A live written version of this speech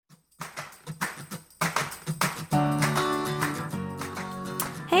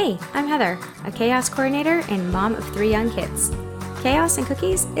Hey, I'm Heather, a chaos coordinator and mom of 3 young kids. Chaos and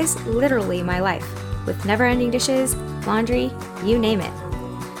cookies is literally my life, with never-ending dishes, laundry, you name it.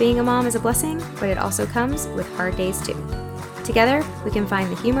 Being a mom is a blessing, but it also comes with hard days too. Together, we can find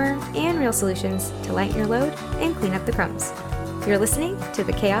the humor and real solutions to lighten your load and clean up the crumbs. You're listening to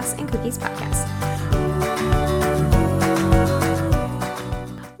the Chaos and Cookies podcast.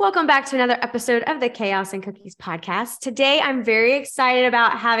 Welcome back to another episode of the Chaos and Cookies podcast. Today, I'm very excited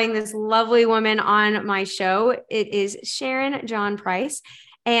about having this lovely woman on my show. It is Sharon John Price.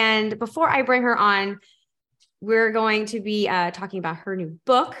 And before I bring her on, we're going to be talking about her new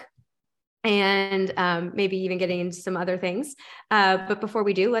book and maybe even getting into some other things. But before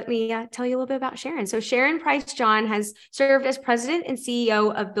we do, let me tell you a little bit about Sharon. So Sharon Price John has served as president and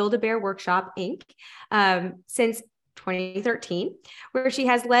CEO of Build-A-Bear Workshop, Inc. Since 2013, where she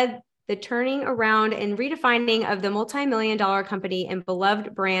has led the turning around and redefining of the multi-million-dollar company and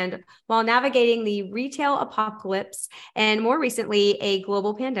beloved brand while navigating the retail apocalypse and more recently a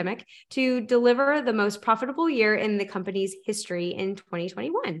global pandemic to deliver the most profitable year in the company's history in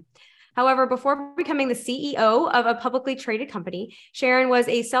 2021. However, before becoming the CEO of a publicly traded company, Sharon was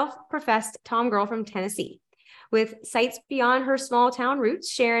a self-professed tomgirl from Tennessee. With sights beyond her small town roots,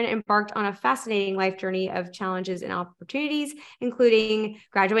 Sharon embarked on a fascinating life journey of challenges and opportunities, including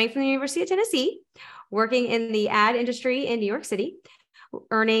graduating from the University of Tennessee, working in the ad industry in New York City,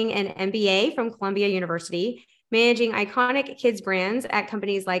 earning an MBA from Columbia University, managing iconic kids brands at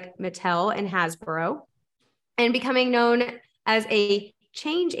companies like Mattel and Hasbro, and becoming known as a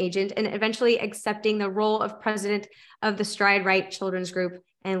change agent and eventually accepting the role of president of the Stride Right Children's Group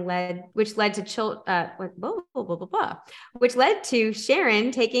which led to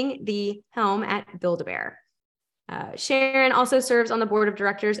Sharon taking the helm at Build-A-Bear. Sharon also serves on the board of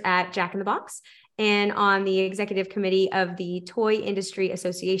directors at Jack in the Box and on the executive committee of the Toy Industry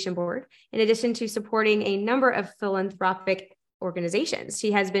Association board, in addition to supporting a number of philanthropic organizations.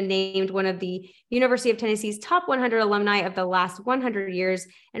 She has been named one of the University of Tennessee's top 100 alumni of the last 100 years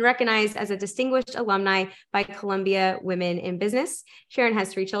and recognized as a distinguished alumni by Columbia Women in Business. Sharon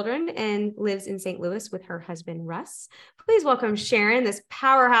has 3 children and lives in St. Louis with her husband, Russ. Please welcome Sharon, this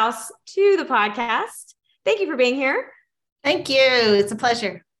powerhouse, to the podcast. Thank you for being here. Thank you. It's a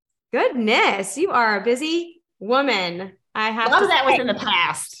pleasure. Goodness, you are a busy woman. I have a lot of that was in the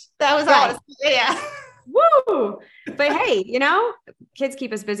past. That was right. all. Yeah. Woo! But hey, kids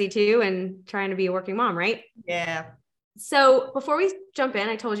keep us busy too, and trying to be a working mom, right? Yeah. So before we jump in,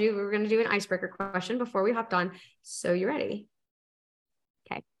 I told you we were going to do an icebreaker question before we hopped on. So you ready?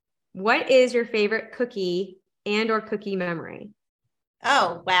 Okay. What is your favorite cookie or cookie memory?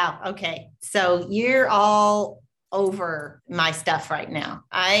 Oh, wow. Okay. So you're all over my stuff right now.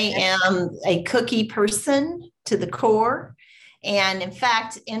 I am a cookie person to the core. And in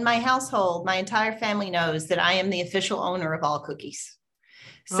fact, in my household, my entire family knows that I am the official owner of all cookies.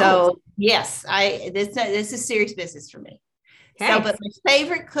 So yes, this is serious business for me. Okay. But my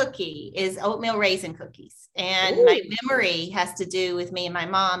favorite cookie is oatmeal raisin cookies. And my memory has to do with me and my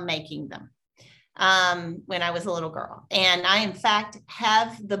mom making them when I was a little girl. And I, in fact,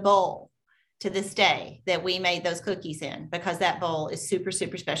 have the bowl to this day that we made those cookies in, because that bowl is super,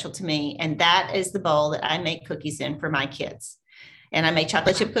 super special to me. And that is the bowl that I make cookies in for my kids. And I made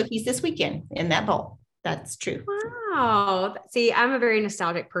chocolate chip cookies this weekend in that bowl. That's true. Wow. See, I'm a very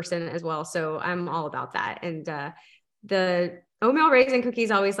nostalgic person as well. So I'm all about that. And the oatmeal raisin cookies,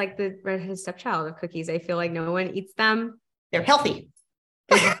 always like the redheaded stepchild of cookies. I feel like no one eats them. They're healthy.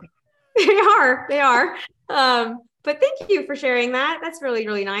 They are. But thank you for sharing that. That's really,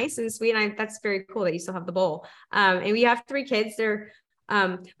 really nice and sweet. And that's very cool that you still have the bowl. And we have 3 kids.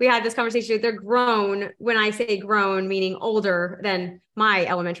 We had this conversation. They're grown. When I say grown, meaning older than my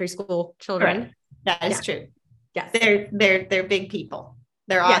elementary school children. Correct. That is true. Yes. They're big people.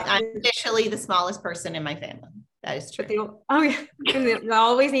 I'm officially the smallest person in my family. That is true. They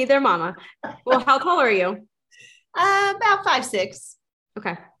always need their mama. Well, how tall are you? About 5'6".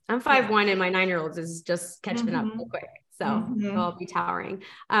 Okay. I'm 5'1", and my 9-year-old is just catching up real quick. So I'll be towering.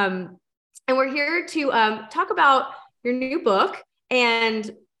 And we're here to talk about your new book. And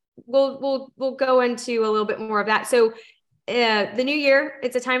we'll go into a little bit more of that. So the new year,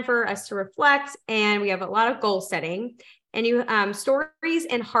 it's a time for us to reflect, and we have a lot of goal setting. And you Stories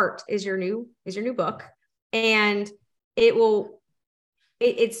and Heart is your new book, and it's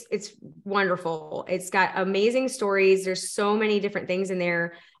wonderful. It's got amazing stories. There's so many different things in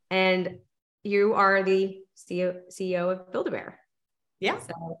there, and you are the CEO of Build-A-Bear. Yeah.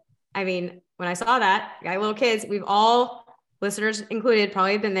 So I mean, when I saw that, I got little kids. We've all, listeners included,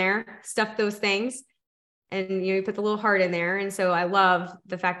 probably been there, stuffed those things. and you put the little heart in there. And so I love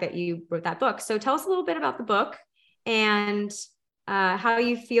the fact that you wrote that book. So tell us a little bit about the book and how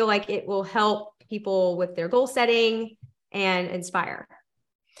you feel like it will help people with their goal setting and inspire.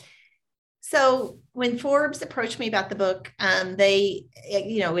 So when Forbes approached me about the book, they,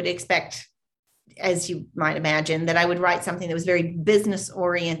 would expect, as you might imagine, that I would write something that was very business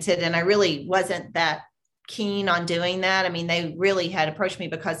oriented. And I really wasn't that keen on doing that. I mean, they really had approached me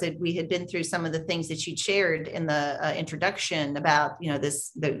because we had been through some of the things that you'd shared in the introduction about,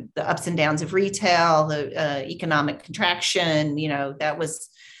 the ups and downs of retail, the economic contraction, that was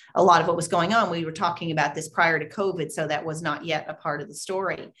a lot of what was going on. We were talking about this prior to COVID, so that was not yet a part of the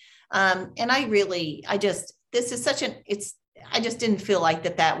story. And I just didn't feel like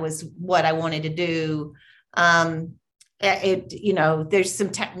that was what I wanted to do. There's some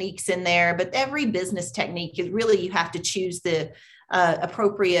techniques in there, but every business technique is really, you have to choose the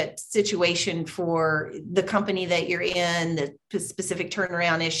appropriate situation for the company that you're in, the specific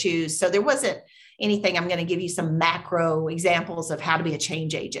turnaround issues. So there wasn't anything, I'm going to give you some macro examples of how to be a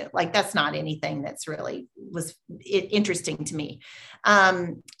change agent. Like, that's not anything that's really was interesting to me.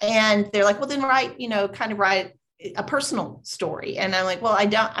 And they're like, well, then write a personal story. And I'm like, well,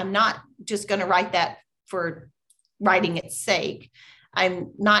 I'm not just going to write that for writing its sake.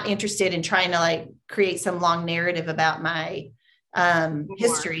 I'm not interested in trying to create some long narrative about my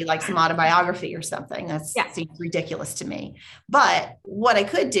history, like some autobiography or something. Seems ridiculous to me. But what I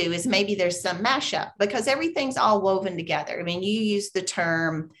could do is maybe there's some mashup, because everything's all woven together. I mean, you use the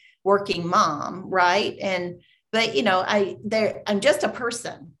term working mom, right? But I'm just a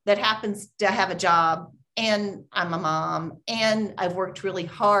person that happens to have a job, and I'm a mom, and I've worked really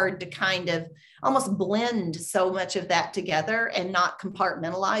hard to kind of almost blend so much of that together and not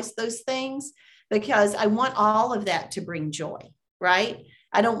compartmentalize those things, because I want all of that to bring joy, right?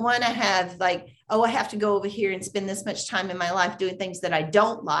 I don't want to have I have to go over here and spend this much time in my life doing things that I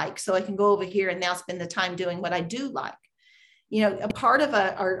don't like, so I can go over here and now spend the time doing what I do like. A part of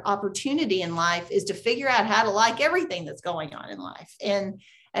our opportunity in life is to figure out how to like everything that's going on in life. And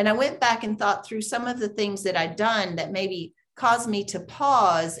I went back and thought through some of the things that I'd done that maybe caused me to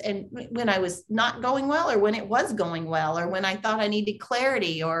pause, and when I was not going well, or when it was going well, or when I thought I needed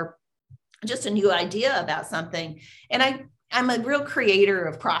clarity or just a new idea about something. And I'm a real creator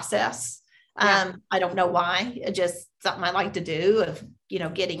of process. I don't know why. It's just something I like to do, of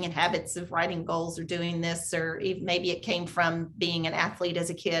getting in habits of writing goals or doing this, or even maybe it came from being an athlete as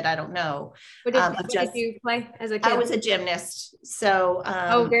a kid. I don't know. What did you play as a kid? I was a gymnast. So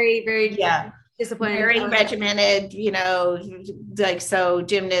very, very disciplined, very regimented, so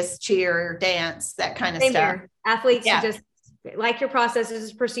gymnast, cheer, dance, that kind of stuff. Here. Athletes, you just like your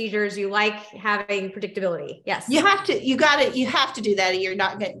processes, procedures, you like having predictability. Yes. You have to do that. You're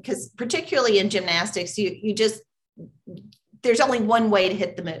not going, because particularly in gymnastics, there's only one way to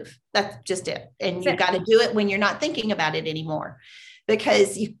hit the move. That's just it. And you've got to do it when you're not thinking about it anymore,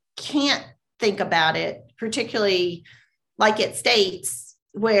 because you can't think about it, particularly like at States,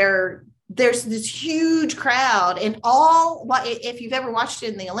 where there's this huge crowd, and if you've ever watched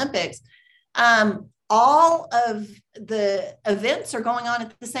it in the Olympics, all of the events are going on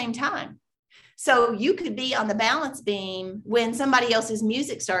at the same time. So you could be on the balance beam when somebody else's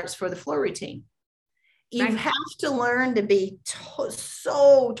music starts for the floor routine. You have to learn to be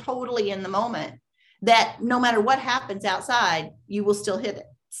so totally in the moment that no matter what happens outside, you will still hit it.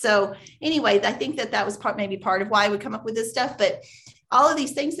 So anyway, I think that was maybe part of why I would come up with this stuff. But all of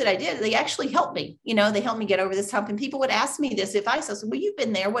these things that I did, they actually helped me. They helped me get over this hump. And people would ask me this advice. I said, well, you've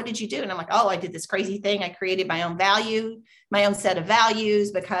been there. What did you do? And I'm like, oh, I did this crazy thing. I created my own set of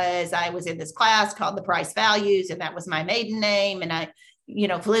values, because I was in this class called the Price Values, and that was my maiden name. And I,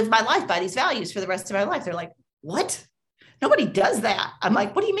 lived my life by these values for the rest of my life. They're like, what? Nobody does that. I'm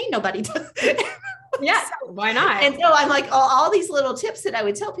like, what do you mean nobody does? Yeah, why not? And so I'm like, all these little tips that I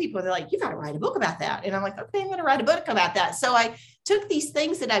would tell people, they're like, you got to write a book about that. And I'm like, okay, I'm going to write a book about that. So I took these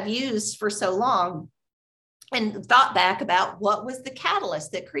things that I've used for so long and thought back about what was the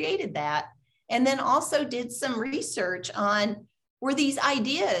catalyst that created that. And then also did some research on, were these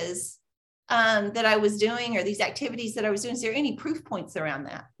ideas that I was doing, or these activities that I was doing, is there any proof points around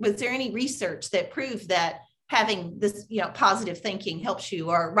that? Was there any research that proved that having this, positive thinking helps you,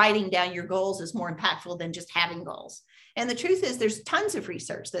 or writing down your goals is more impactful than just having goals? And the truth is, there's tons of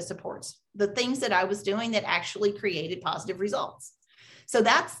research that supports the things that I was doing that actually created positive results. So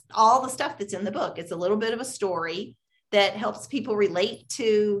that's all the stuff that's in the book. It's a little bit of a story that helps people relate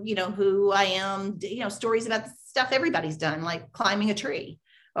to, who I am, stories about the stuff everybody's done, like climbing a tree,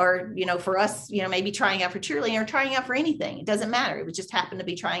 or, for us, maybe trying out for cheerleading, or trying out for anything. It doesn't matter. It would just happen to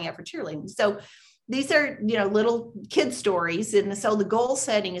be trying out for cheerleading. So these are, little kid stories. And so the goal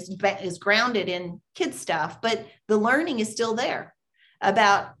setting is grounded in kid stuff, but the learning is still there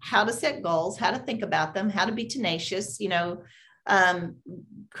about how to set goals, how to think about them, how to be tenacious,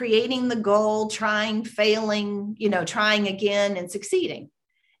 creating the goal, trying, failing, trying again and succeeding,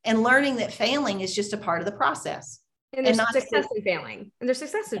 and learning that failing is just a part of the process. And there's success in failing. And there's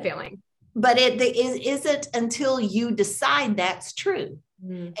success in failing. But it isn't until you decide that's true.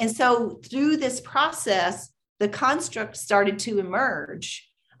 Mm-hmm. And so through this process, the construct started to emerge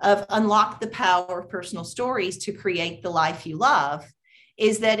of unlock the power of personal stories to create the life you love,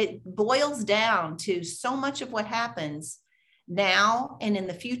 is that it boils down to so much of what happens now and in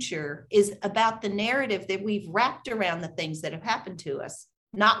the future is about the narrative that we've wrapped around the things that have happened to us,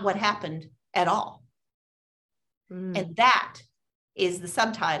 not what happened at all. And that is the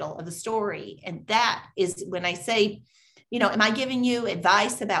subtitle of the story. And that is when I say, am I giving you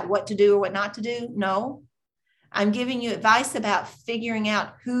advice about what to do or what not to do? No, I'm giving you advice about figuring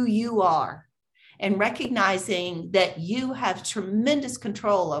out who you are and recognizing that you have tremendous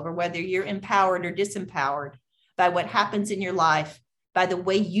control over whether you're empowered or disempowered by what happens in your life, by the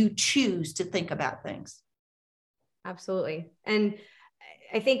way you choose to think about things. Absolutely. And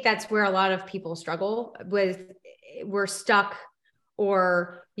I think that's where a lot of people struggle with. We're stuck,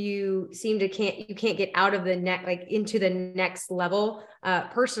 or you can't get out of the into the next level.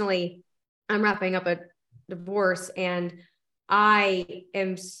 Personally, I'm wrapping up a divorce, and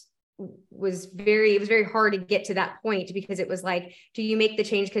it was very hard to get to that point, because it was like, do you make the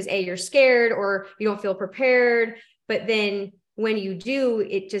change because you're scared or you don't feel prepared? But then when you do,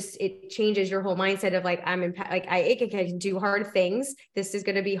 it changes your whole mindset of like, I can do hard things. This is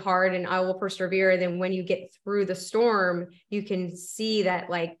going to be hard and I will persevere. And then when you get through the storm, you can see that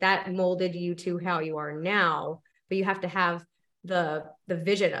like that molded you to how you are now, but you have to have the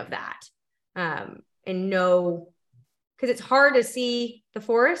vision of that, and know, because it's hard to see the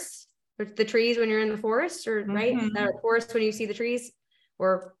forest or the trees when you're in the forest, or right. The forest when you see the trees,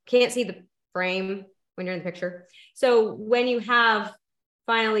 or can't see the frame when you're in the picture. So when you have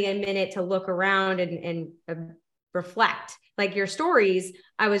finally a minute to look around and reflect, like your stories,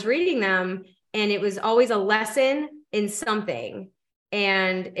 I was reading them and it was always a lesson in something.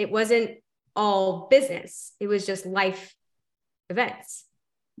 And it wasn't all business. It was just life events.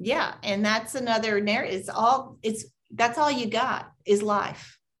 Yeah. And that's another narrative. That's all you got is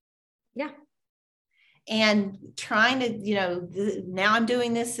life. Yeah. And trying to, now I'm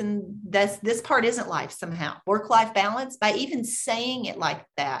doing this, and this part isn't life somehow. Work-life balance, by even saying it like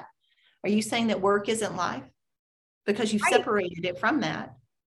that, are you saying that work isn't life? Because you've separated it from that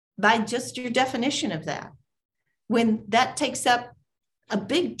by just your definition of that, when that takes up a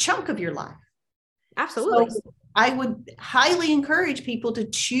big chunk of your life. Absolutely. So I would highly encourage people to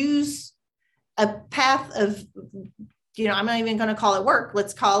choose a path of, I'm not even going to call it work.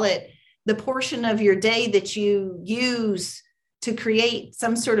 Let's call it the portion of your day that you use to create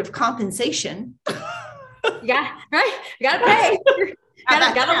some sort of compensation. Yeah, right. You gotta pay.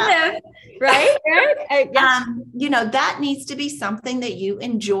 gotta live. Right. That needs to be something that you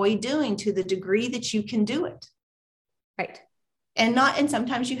enjoy doing to the degree that you can do it. Right. And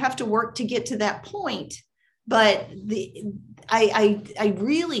sometimes you have to work to get to that point. But I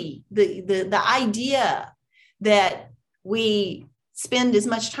really, the idea that we spend as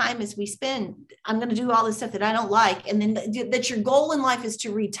much time as we spend, I'm going to do all this stuff that I don't like, and then that your goal in life is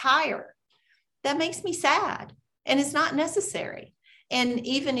to retire, that makes me sad, and it's not necessary. And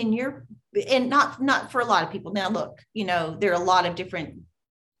even not for a lot of people. Now look, there are a lot of different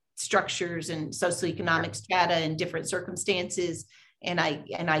structures and socioeconomic strata and different circumstances, and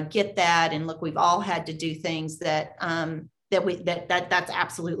I get that. And look, we've all had to do things that's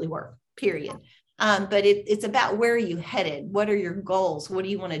absolutely work, period. But it's about, where are you headed? What are your goals? What do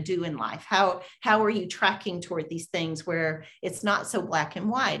you want to do in life? How are you tracking toward these things where it's not so black and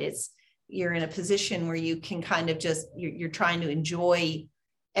white? You're in a position where you can kind of just, you're trying to enjoy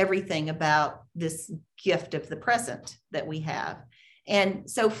everything about this gift of the present that we have. And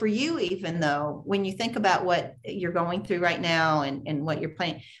so for you, even though when you think about what you're going through right now and what you're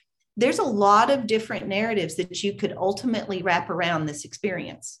planning, there's a lot of different narratives that you could ultimately wrap around this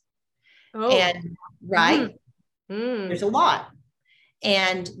experience. Oh. And right. There's a lot.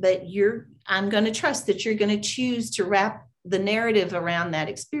 But I'm going to trust that you're going to choose to wrap the narrative around that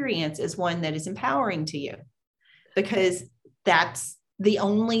experience as one that is empowering to you, because that's the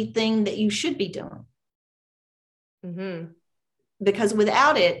only thing that you should be doing. Because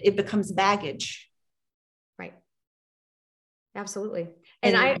without it, it becomes baggage. Right. Absolutely.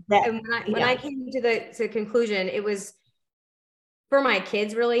 And when I came to the conclusion, it was for my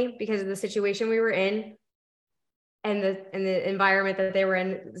kids, really, because of the situation we were in and the environment that they were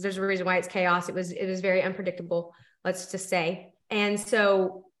in. There's a reason why it's chaos. It was very unpredictable, let's just say. And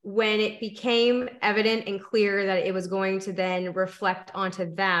so when it became evident and clear that it was going to then reflect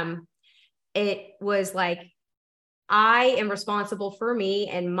onto them, it was like, I am responsible for me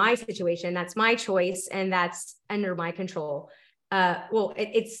and my situation. That's my choice, and that's under my control.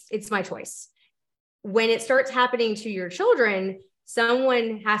 It's my choice. When it starts happening to your children,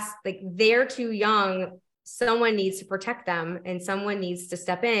 someone has, like, they're too young. Someone needs to protect them, and someone needs to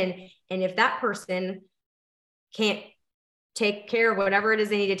step in. And if that person can't take care of whatever it is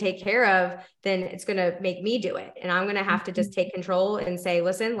they need to take care of, then it's going to make me do it. And I'm going to have to just take control and say,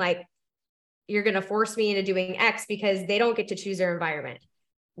 listen, like, you're going to force me into doing X, because they don't get to choose their environment.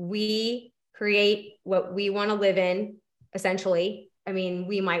 We create what we want to live in, essentially. I mean,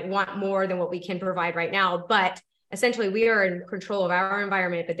 we might want more than what we can provide right now, but essentially we are in control of our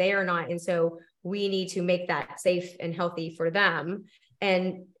environment, but they are not. And so we need to make that safe and healthy for them,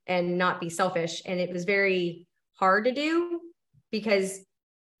 and not be selfish. And it was very hard to do, because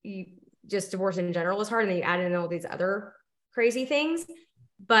just divorce in general is hard. And then you add in all these other crazy things.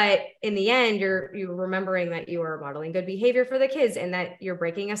 But in the end, you're remembering that you are modeling good behavior for the kids, and that you're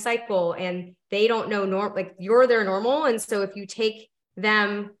breaking a cycle, and they don't know like you're their normal. And so if you take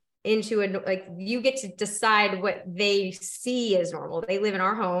them into you get to decide what they see as normal. They live in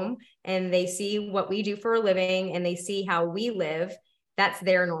our home, and they see what we do for a living, and they see how we live. That's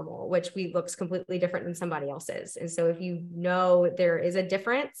their normal, which looks completely different than somebody else's. And so if you know there is a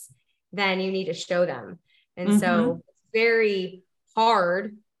difference, then you need to show them. And so it's very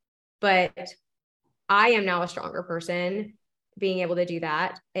hard, but I am now a stronger person being able to do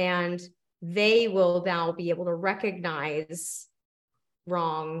that. And they will now be able to recognize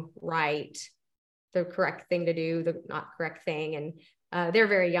wrong, right, the correct thing to do, the not correct thing. And they're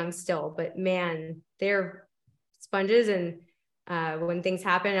very young still, but man, they're sponges. And when things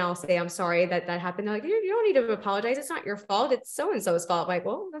happen, I'll say, I'm sorry that happened. They're like, you don't need to apologize. It's not your fault. It's so-and-so's fault. I'm like,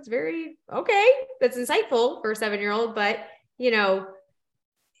 well, that's very, okay. That's insightful for a 7-year-old, but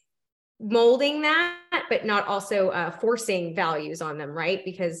molding that, but not also forcing values on them. Right.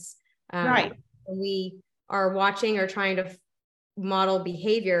 Because right. When we are watching or trying to model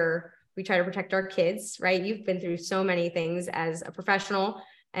behavior, we try to protect our kids, right? You've been through so many things as a professional,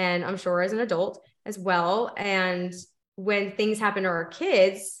 and I'm sure as an adult as well. And when things happen to our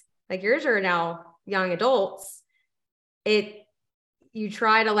kids, like yours are now young adults, you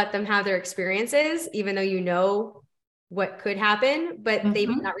try to let them have their experiences, even though you know what could happen, but they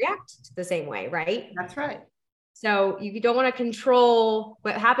may not react the same way, right? That's right. So you don't want to control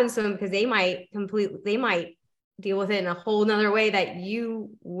what happens to them, because they might deal with it in a whole nother way that you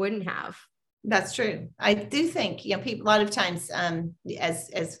wouldn't have. That's true. I do think, people, a lot of times,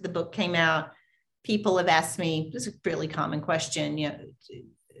 as the book came out, people have asked me, this is a really common question,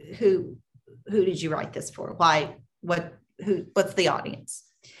 who did you write this for? Why, what's the audience?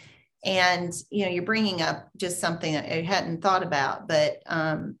 And, you're bringing up just something that I hadn't thought about, but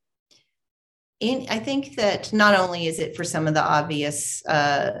I think that not only is it for some of the obvious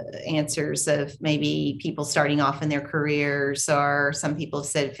answers of maybe people starting off in their careers, or some people have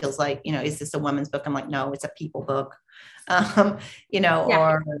said it feels like, is this a woman's book? I'm like, no, it's a people book. Wow.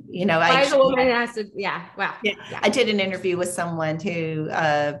 I did an interview with someone who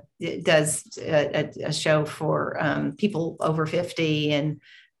does a show for people over 50, and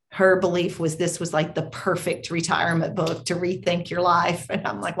her belief was this was like the perfect retirement book to rethink your life. And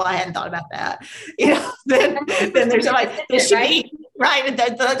I'm like, well, I hadn't thought about that. Then there's like, this should be right. And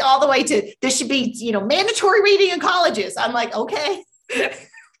all the way to, this should be, mandatory reading in colleges. I'm like, okay,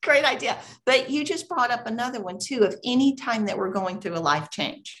 great idea. But you just brought up another one too, of any time that we're going through a life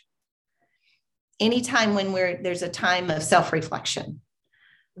change, anytime when there's a time of self-reflection.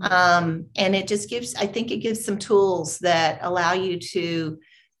 And it just I think it gives some tools that allow you to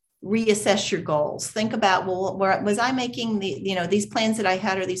reassess your goals. Think about, well, was I making these plans that I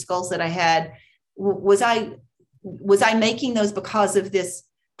had, or these goals that I had, was I making those because of this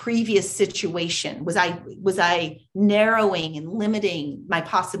previous situation? Was I narrowing and limiting my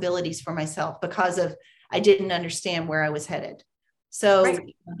possibilities for myself because of, I didn't understand where I was headed? So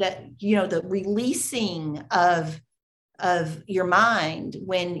right. That, the releasing of your mind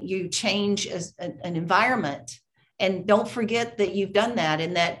when you change an environment, and don't forget that you've done that,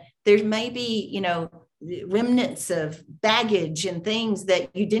 and that there may be, remnants of baggage and things that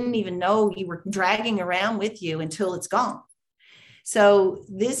you didn't even know you were dragging around with you until it's gone. So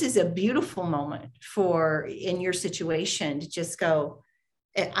this is a beautiful moment in your situation to just go,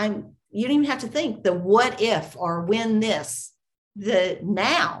 you don't even have to think the what if or when this, the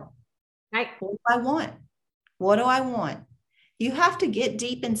now. Right. What do I want? What do I want? You have to get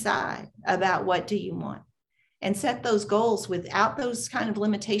deep inside about what do you want and set those goals without those kind of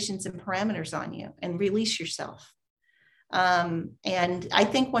limitations and parameters on you, and release yourself. And I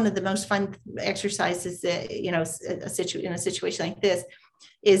think one of the most fun exercises that, in a situation like this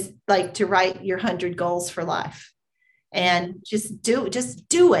is like to write your 100 goals for life, and just do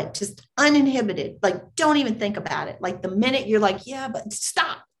it, just uninhibited. Like, don't even think about it. Like the minute you're like, yeah, but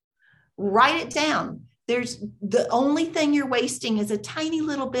stop, write it down. There's the only thing you're wasting is a tiny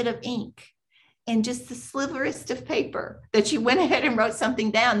little bit of ink and just the sliverest of paper that you went ahead and wrote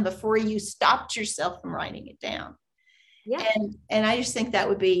something down before you stopped yourself from writing it down. Yeah. And I just think that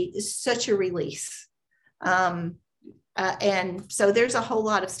would be such a release. And so there's a whole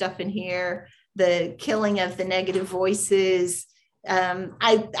lot of stuff in here. The killing of the negative voices.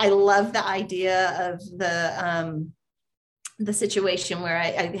 I love the idea of the situation where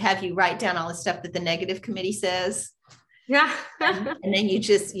I have you write down all the stuff that the negative committee says. Yeah. And then you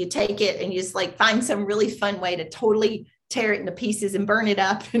take it and you just like find some really fun way to totally tear it into pieces and burn it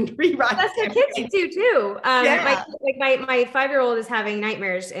up and rewrite. That's what kids do too. Yeah. My 5-year-old is having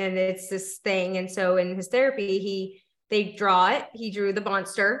nightmares, and it's this thing. And so in his therapy, they draw it. He drew the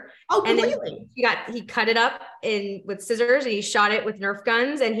monster. Oh, and completely. He cut it up with scissors, and he shot it with Nerf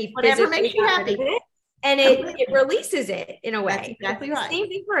guns, and he whatever makes you happy. And it releases it in a way. That's exactly right. Same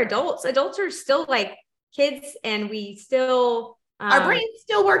thing for adults. Adults are still like kids, and we still our brains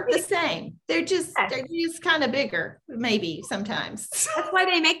still work the same. They're just kind of bigger, maybe sometimes. That's why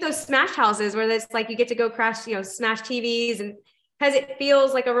they make those smash houses where it's like you get to go crash, smash TVs, and because it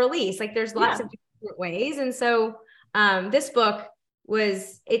feels like a release. Like there's lots of different ways. And so this book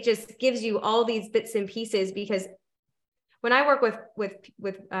it just gives you all these bits and pieces, because when I work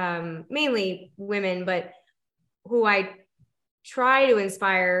with mainly women, but who I try to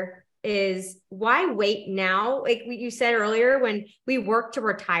inspire is, why wait now? Like you said earlier, when we work to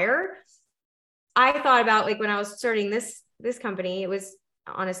retire, I thought about, like, when I was starting this company, it was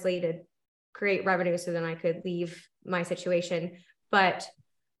honestly to create revenue so then I could leave my situation. But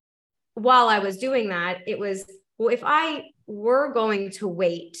while I was doing that, it was, well, if I were going to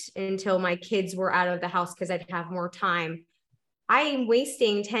wait until my kids were out of the house because I'd have more time, I'm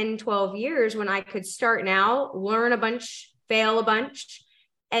wasting 10, 12 years when I could start now, learn a bunch, fail a bunch,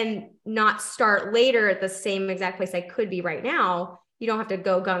 and not start later at the same exact place I could be right now. You don't have to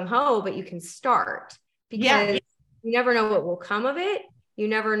go gung ho, but you can start, because you never know what will come of it. You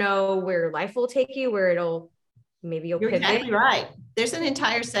never know where life will take you, where maybe you'll pivot. Exactly right. There's an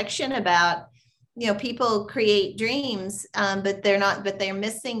entire section about, people create dreams, but they're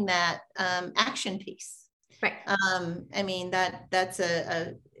missing that action piece. Right. I mean, that's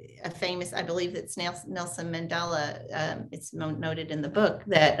a famous, I believe that's Nelson Mandela. It's noted in the book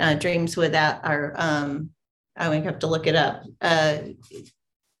that dreams without I would have to look it up.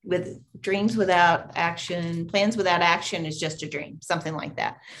 With dreams without action, plans without action is just a dream, something like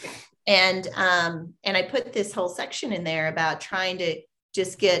that. And I put this whole section in there about trying to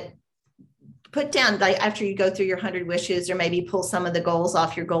just put down, like, after you go through your 100 wishes, or maybe pull some of the goals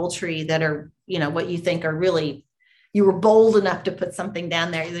off your goal tree that are, what you think are really, you were bold enough to put something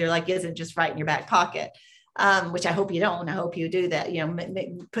down there. They're like, isn't just right in your back pocket, which I hope you don't. I hope you do that,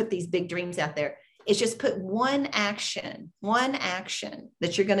 put these big dreams out there. It's just put one action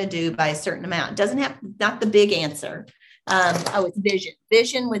that you're going to do by a certain amount. It doesn't have, not the big answer. It's vision.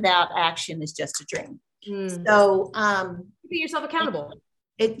 Vision without action is just a dream. So be yourself accountable.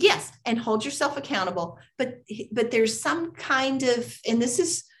 Yes, and hold yourself accountable. But there's some kind of, and this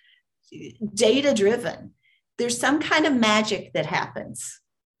is data driven, there's some kind of magic that happens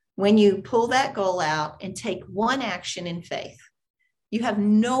when you pull that goal out and take one action in faith. You have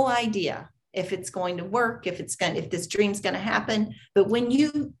no idea if it's going to work, if this dream's going to happen. But when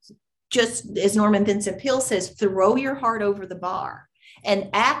you just, as Norman Vincent Peale says, throw your heart over the bar and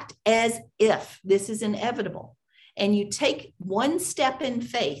act as if this is inevitable, and you take one step in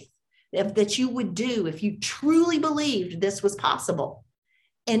faith that you would do if you truly believed this was possible.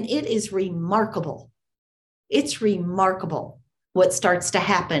 And it is remarkable. It's remarkable what starts to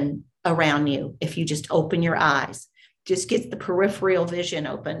happen around you if you just open your eyes, just get the peripheral vision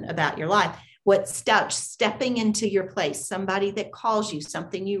open about your life. What starts stepping into your place, somebody that calls you,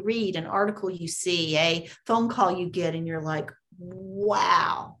 something you read, an article you see, a phone call you get, and you're like,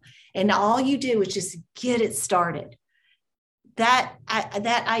 wow. And all you do is just get it started. That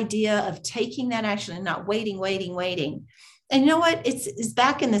idea of taking that action and not waiting. And you know what? It's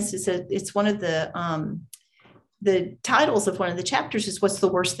back in this. It's one of the titles of one of the chapters is, what's the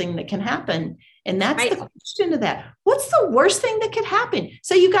worst thing that can happen? And that's the question of that. What's the worst thing that could happen?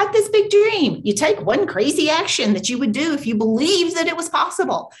 So you got this big dream. You take one crazy action that you would do if you believed that it was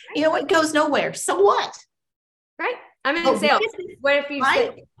possible. You know, it goes nowhere. So what? Right. I'm in sales. What if you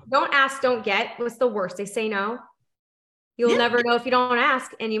say, don't ask, don't get? What's the worst? They say no. You'll never know if you don't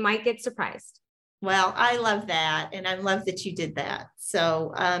ask, and you might get surprised. Well, I love that. And I love that you did that.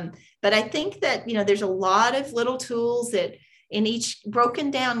 So, but I think that, you know, there's a lot of little tools that in each broken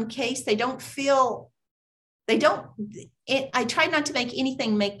down case, I try not to make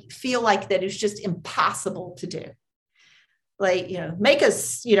anything feel like that it's just impossible to do. Like, you know, make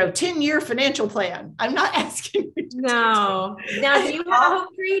us, 10-year financial plan. I'm not asking you to no. Now, do you have a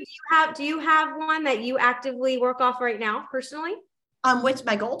hope tree? Do you have one that you actively work off right now personally? With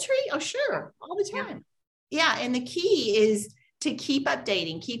my goal tree? Oh, sure. All the time. Yeah. And the key is to keep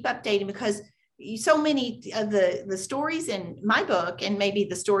updating because so many of the stories in my book, and maybe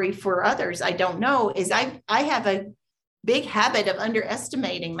the story for others, I don't know, is I have a big habit of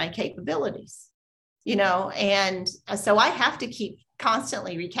underestimating my capabilities, and so I have to keep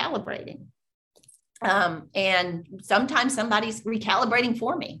constantly recalibrating. And sometimes somebody's recalibrating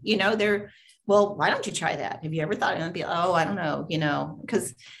for me, well, why don't you try that? Have you ever thought? And I'd be, I don't know,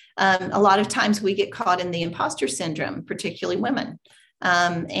 because a lot of times we get caught in the imposter syndrome, particularly women.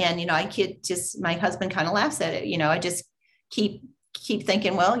 And, my husband kind of laughs at it. I just keep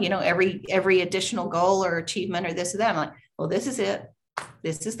thinking, well, every additional goal or achievement or this or that, I'm like, well, this is it.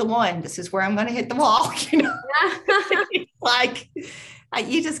 This is the one. This is where I'm going to hit the wall. Like,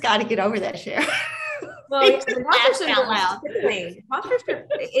 you just got to get over that, Sharon. Well, it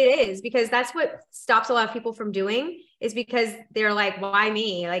is, because that's what stops a lot of people from doing, is because they're like, why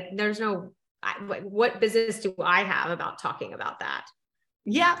me? Like, there's what business do I have about talking about that?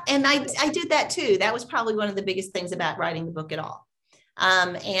 Yeah. And I did that too. That was probably one of the biggest things about writing the book at all.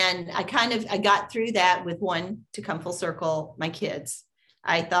 And I got through that with one, to come full circle, my kids.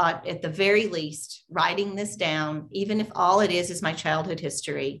 I thought at the very least, writing this down, even if all it is my childhood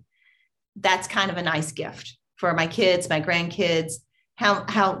history, that's kind of a nice gift for my kids, my grandkids.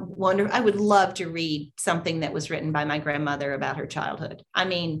 How wonderful. I would love to read something that was written by my grandmother about her childhood. I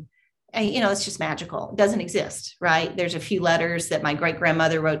mean, it's just magical. It doesn't exist, right? There's a few letters that my great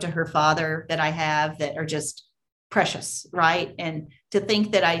grandmother wrote to her father that I have that are just precious, right? And to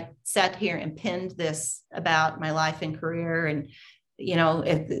think that I sat here and penned this about my life and career, and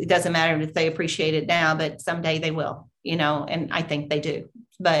it doesn't matter if they appreciate it now, but someday they will, and I think they do.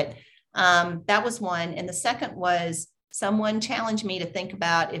 But that was one. And the second was, someone challenged me to think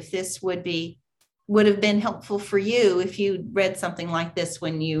about if this would have been helpful for you if you read something like this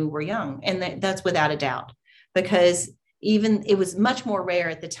when you were young. And that's without a doubt, because even it was much more rare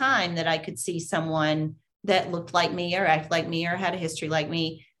at the time that I could see someone that looked like me or acted like me or had a history like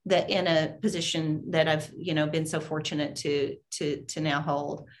me, that in a position that I've, been so fortunate to now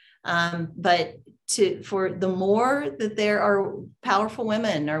hold. But for the more that there are powerful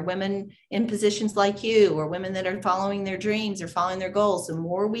women, or women in positions like you, or women that are following their dreams or following their goals, the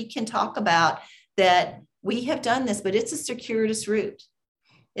more we can talk about that we have done this, but it's a circuitous route.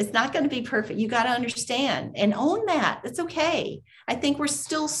 It's not going to be perfect. You got to understand and own that. It's okay. I think we're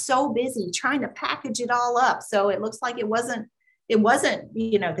still so busy trying to package it all up, so it looks like it wasn't,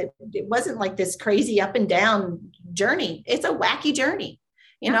 that it wasn't like this crazy up and down journey. It's a wacky journey.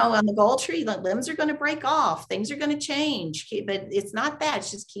 On the goal tree, the limbs are going to break off. Things are going to change, but it's not that. It's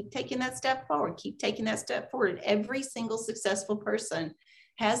just keep taking that step forward. Keep taking that step forward. Every single successful person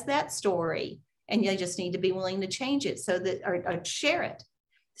has that story, and you just need to be willing to change it or share it,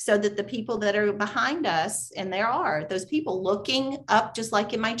 so that the people that are behind us, and there are those people looking up, just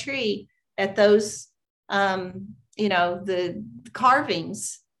like in my tree, at those, the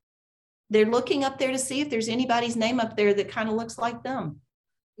carvings, they're looking up there to see if there's anybody's name up there that kind of looks like them.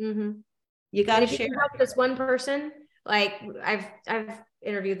 Mm-hmm. You got to share. You help this one person. Like, I've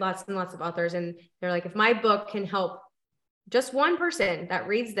interviewed lots and lots of authors, and they're like, if my book can help just one person that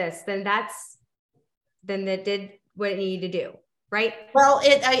reads this, then that did what it needed to do, right? Well,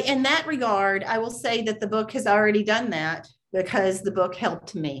 in that regard, I will say that the book has already done that, because the book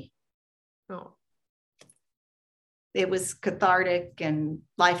helped me. Oh. It was cathartic and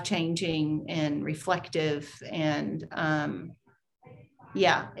life-changing and reflective, and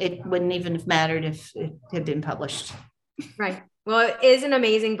it wouldn't even have mattered if it had been published. Right. Well, it is an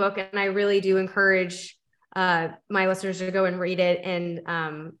amazing book, and I really do encourage my listeners to go and read it. And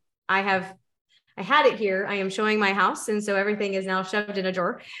I had it here. I am showing my house, and so everything is now shoved in a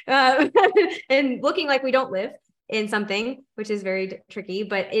drawer and looking like we don't live. in something, which is very tricky,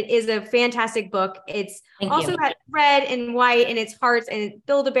 but it is a fantastic book. It's Thank also you. got red and white and it's hearts and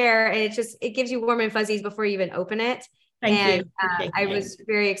Build-A-Bear. And it gives you warm and fuzzies before you even open it. Thank you. I was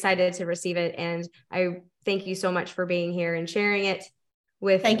very excited to receive it. And I thank you so much for being here and sharing it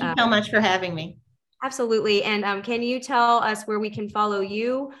with. Thank you so much for having me. Absolutely. And can you tell us where we can follow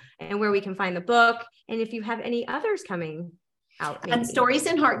you and where we can find the book? And if you have any others coming out? On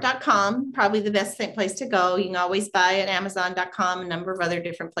storiesinheart.com, probably the best place to go. You can always buy at amazon.com, a number of other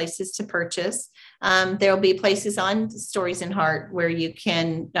different places to purchase. There'll be places on Stories in Heart where you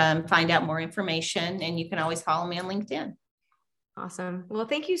can find out more information, and you can always follow me on LinkedIn. Awesome. Well,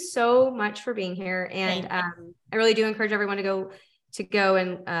 thank you so much for being here. And I really do encourage everyone to go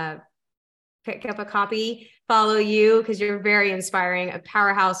and pick up a copy, follow you, because you're very inspiring, a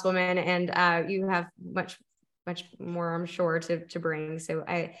powerhouse woman, and you have much more, I'm sure, to bring. So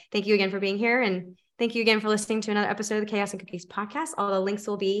I thank you again for being here. And thank you again for listening to another episode of the Chaos and Cookies podcast. All the links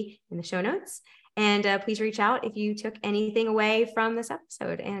will be in the show notes. And please reach out if you took anything away from this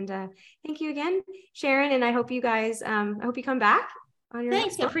episode. And thank you again, Sharon. And I hope you guys, I hope you come back on your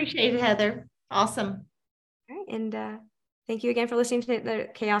Thanks. I appreciate it, Heather. Awesome. All right. And thank you again for listening to the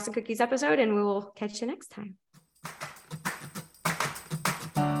Chaos and Cookies episode, and we will catch you next time.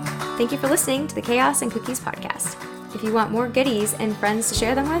 Thank you for listening to the Chaos and Cookies podcast. If you want more goodies and friends to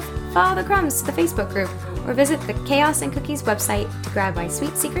share them with, follow the crumbs to the Facebook group or visit the Chaos and Cookies website to grab my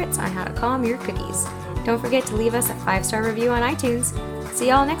sweet secrets on how to calm your cookies. Don't forget to leave us a 5-star review on iTunes. See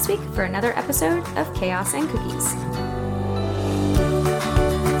y'all next week for another episode of Chaos and Cookies.